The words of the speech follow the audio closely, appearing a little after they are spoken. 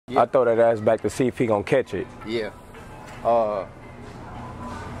I throw that ass back to see if he gonna catch it. Yeah.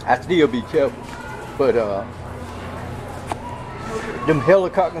 I still be careful, but them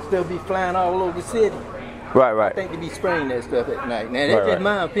helicopters still be flying all over the city. Right. I think they be spraying that stuff at night. Now that's just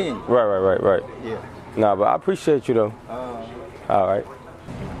my opinion. Right. Yeah. Nah, but I appreciate you though. All right.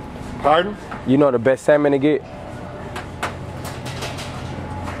 Pardon? You know the best salmon to get?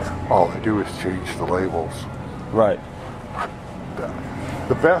 All they do is change the labels. Right.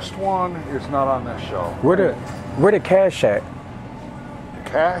 The best one is not on this show. Where the cash at?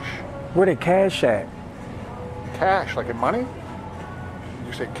 Cash? Where the cash at? Cash, like in money?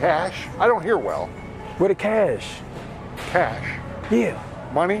 You say cash? I don't hear well. Where the cash? Cash. Yeah.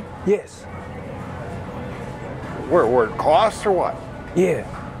 Money? Yes. Where it costs or what? Yeah.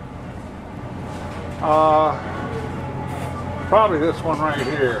 Probably this one right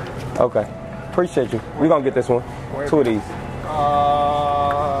here. Okay. Appreciate you. We're gonna get this one. Two of these.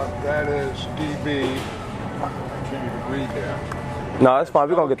 That is DB. I can't even read that. No, that's fine.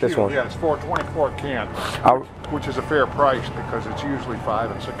 We're gonna get this one. Yeah, it's 4.24 can, which is a fair price because it's usually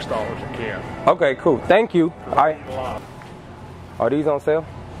 $5 and $6 a can. Okay, cool. Thank you. All right. Are these on sale?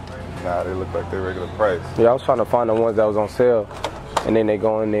 Nah, they look like their regular price. Yeah, I was trying to find the ones that was on sale, and then they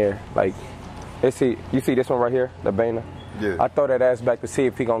go in there like. You see this one right here, the Bana? Yeah. I throw that ass back to see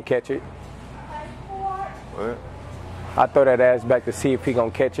if he gonna catch it. What? I throw that ass back to see if he gonna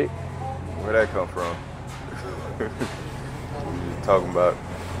catch it. Where'd that come from? You talking about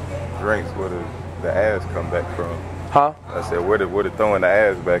drinks, where the ass come back from? Huh? I said, where the throwing the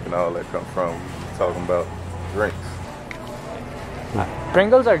ass back and all that come from? Talking about drinks.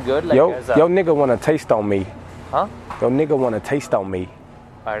 Pringles are good. Like yo nigga wanna taste on me. Huh? Yo nigga wanna taste on me.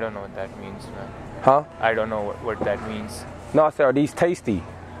 I don't know what that means, man. Huh? I don't know what that means. No, I said, are these tasty?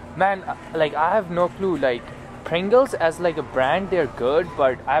 Man, like I have no clue. Like Pringles as like a brand, they're good,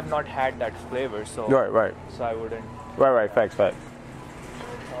 but I have not had that flavor, so Right. So I wouldn't. Right. Facts. They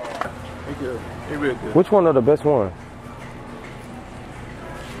good. They real good. Which one are the best ones?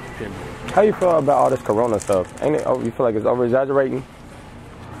 How you feel about all this Corona stuff? Ain't it? Oh, you feel like it's over exaggerating?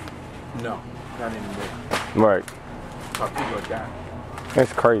 No, not anymore. Right. People are dying.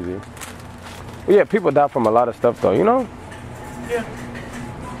 It's crazy. Well, yeah, people die from a lot of stuff though, you know? Yeah.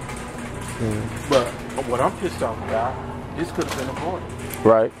 But what I'm pissed off about, this could have been avoided.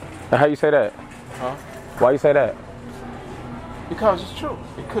 Right. And how you say that? Huh? Why you say that? Because it's true.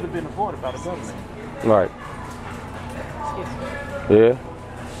 It could have been avoided by the government. Right. Yeah.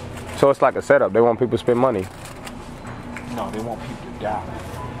 So it's like a setup. They want people to spend money. No, they want people to die.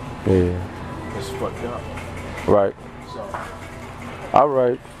 Yeah. It's fucked up. Right. So. All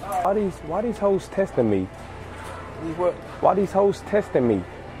right. Why these hoes testing me? What? Why these hoes testing me?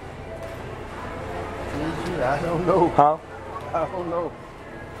 I don't know. Huh? I don't know.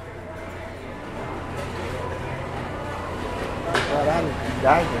 But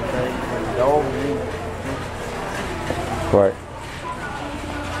I can think Right.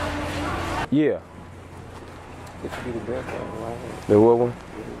 Yeah. The what one?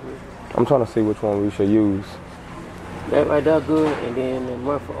 I'm trying to see which one we should use. That right there good, and then the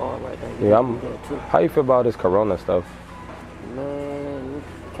Murphy oil right there. Yeah, how you feel about this Corona stuff? Man,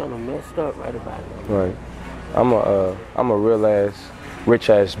 it's kind of messed up right about it. Right. I'm a real ass, rich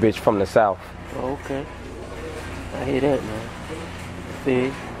ass bitch from the South. Oh, okay. I hear that, man. I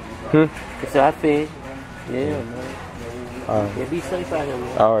feel. Hmm? I feel. Yeah, man. Yeah, be safe out here,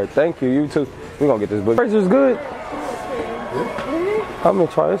 man. All right, thank you. You too. We gonna get this book. Price is good. I'm gonna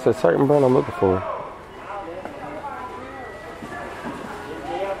try. It's a certain brand I'm looking for.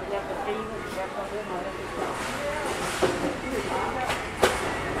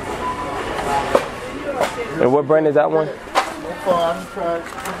 And what brand is that one?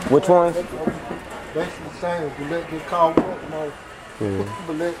 Which one? Basically the same. Gillette get called more. No.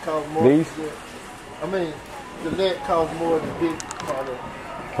 Gillette costs more. These? I mean, Gillette costs more than big product.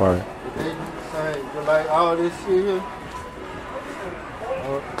 Right. But they the same. Just like all this shit here.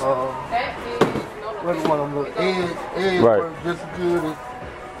 What do one of them look? Eggs right. work just as good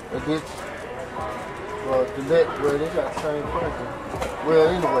as this. Gillette, well, they got the same price. Well,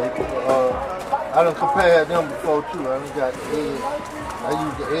 anyway, I done compared them before too. I done got the eggs. I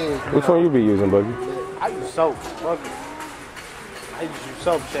use the eggs. Which one you be using, Buggy? I use soap. Fuck it. I just use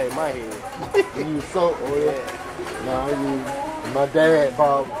soap to shave my head. You use soap? Oh, yeah. No, I use my dad,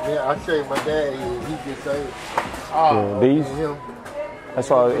 Bob. Yeah, I shave my dad head. He just say, yeah, these? Him. That's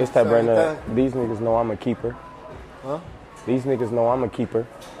why it's that brand that these niggas know I'm a keeper. Huh? These niggas know I'm a keeper.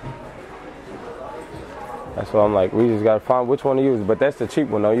 That's why I'm like, we just gotta find which one to use. But that's the cheap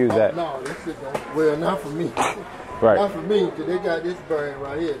one. Don't use that. No, this is well enough for me. Right. Not for me, because they got this brand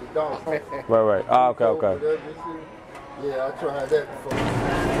right here, the dog. Right. Ah, okay. Yeah, I tried that before.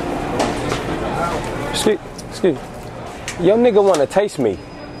 Excuse. Your nigga wanna taste me.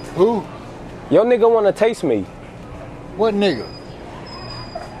 Who? Your nigga wanna taste me. What nigga?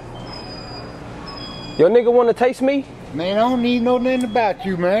 Your nigga wanna taste me? Man, I don't need no nothing about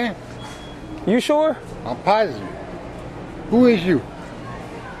you, man. You sure? I'm positive. Who is you?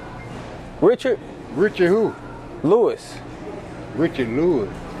 Richard Richard who? Lewis. Richard Lewis.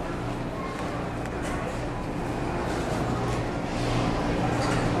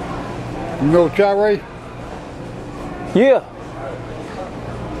 You know Chare? Yeah.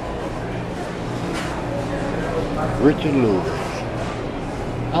 Richard Lewis.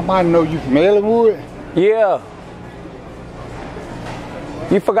 I might know you from Ellenwood. Yeah.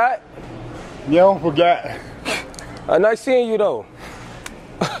 You forgot? Yeah, I forgot. Nice seeing you though.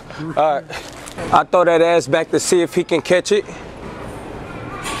 Alright. I throw that ass back to see if he can catch it. Why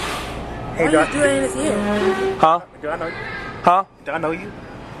you doing in his ear? Huh? Do I know you? Huh? Do I know you?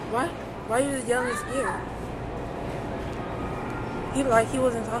 Why? Why you just yelling in his ear? He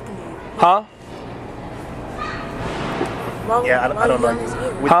wasn't talking to you. Huh? Why, Yeah, I don't know yelling in his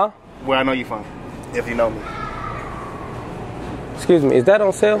ear? you. Huh? Where I know you from, if you know me. Excuse me, is that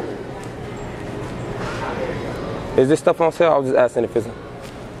on sale? Is this stuff on sale? I was just asking if it's.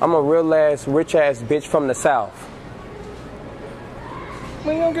 I'm a real ass, rich ass bitch from the South.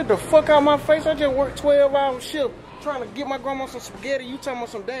 Man, you don't get the fuck out of my face. I just worked 12-hour shift trying to get my grandma some spaghetti. You talking about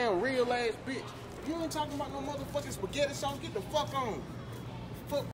some damn real ass bitch. You ain't talking about no motherfucking spaghetti sauce. Get the fuck on.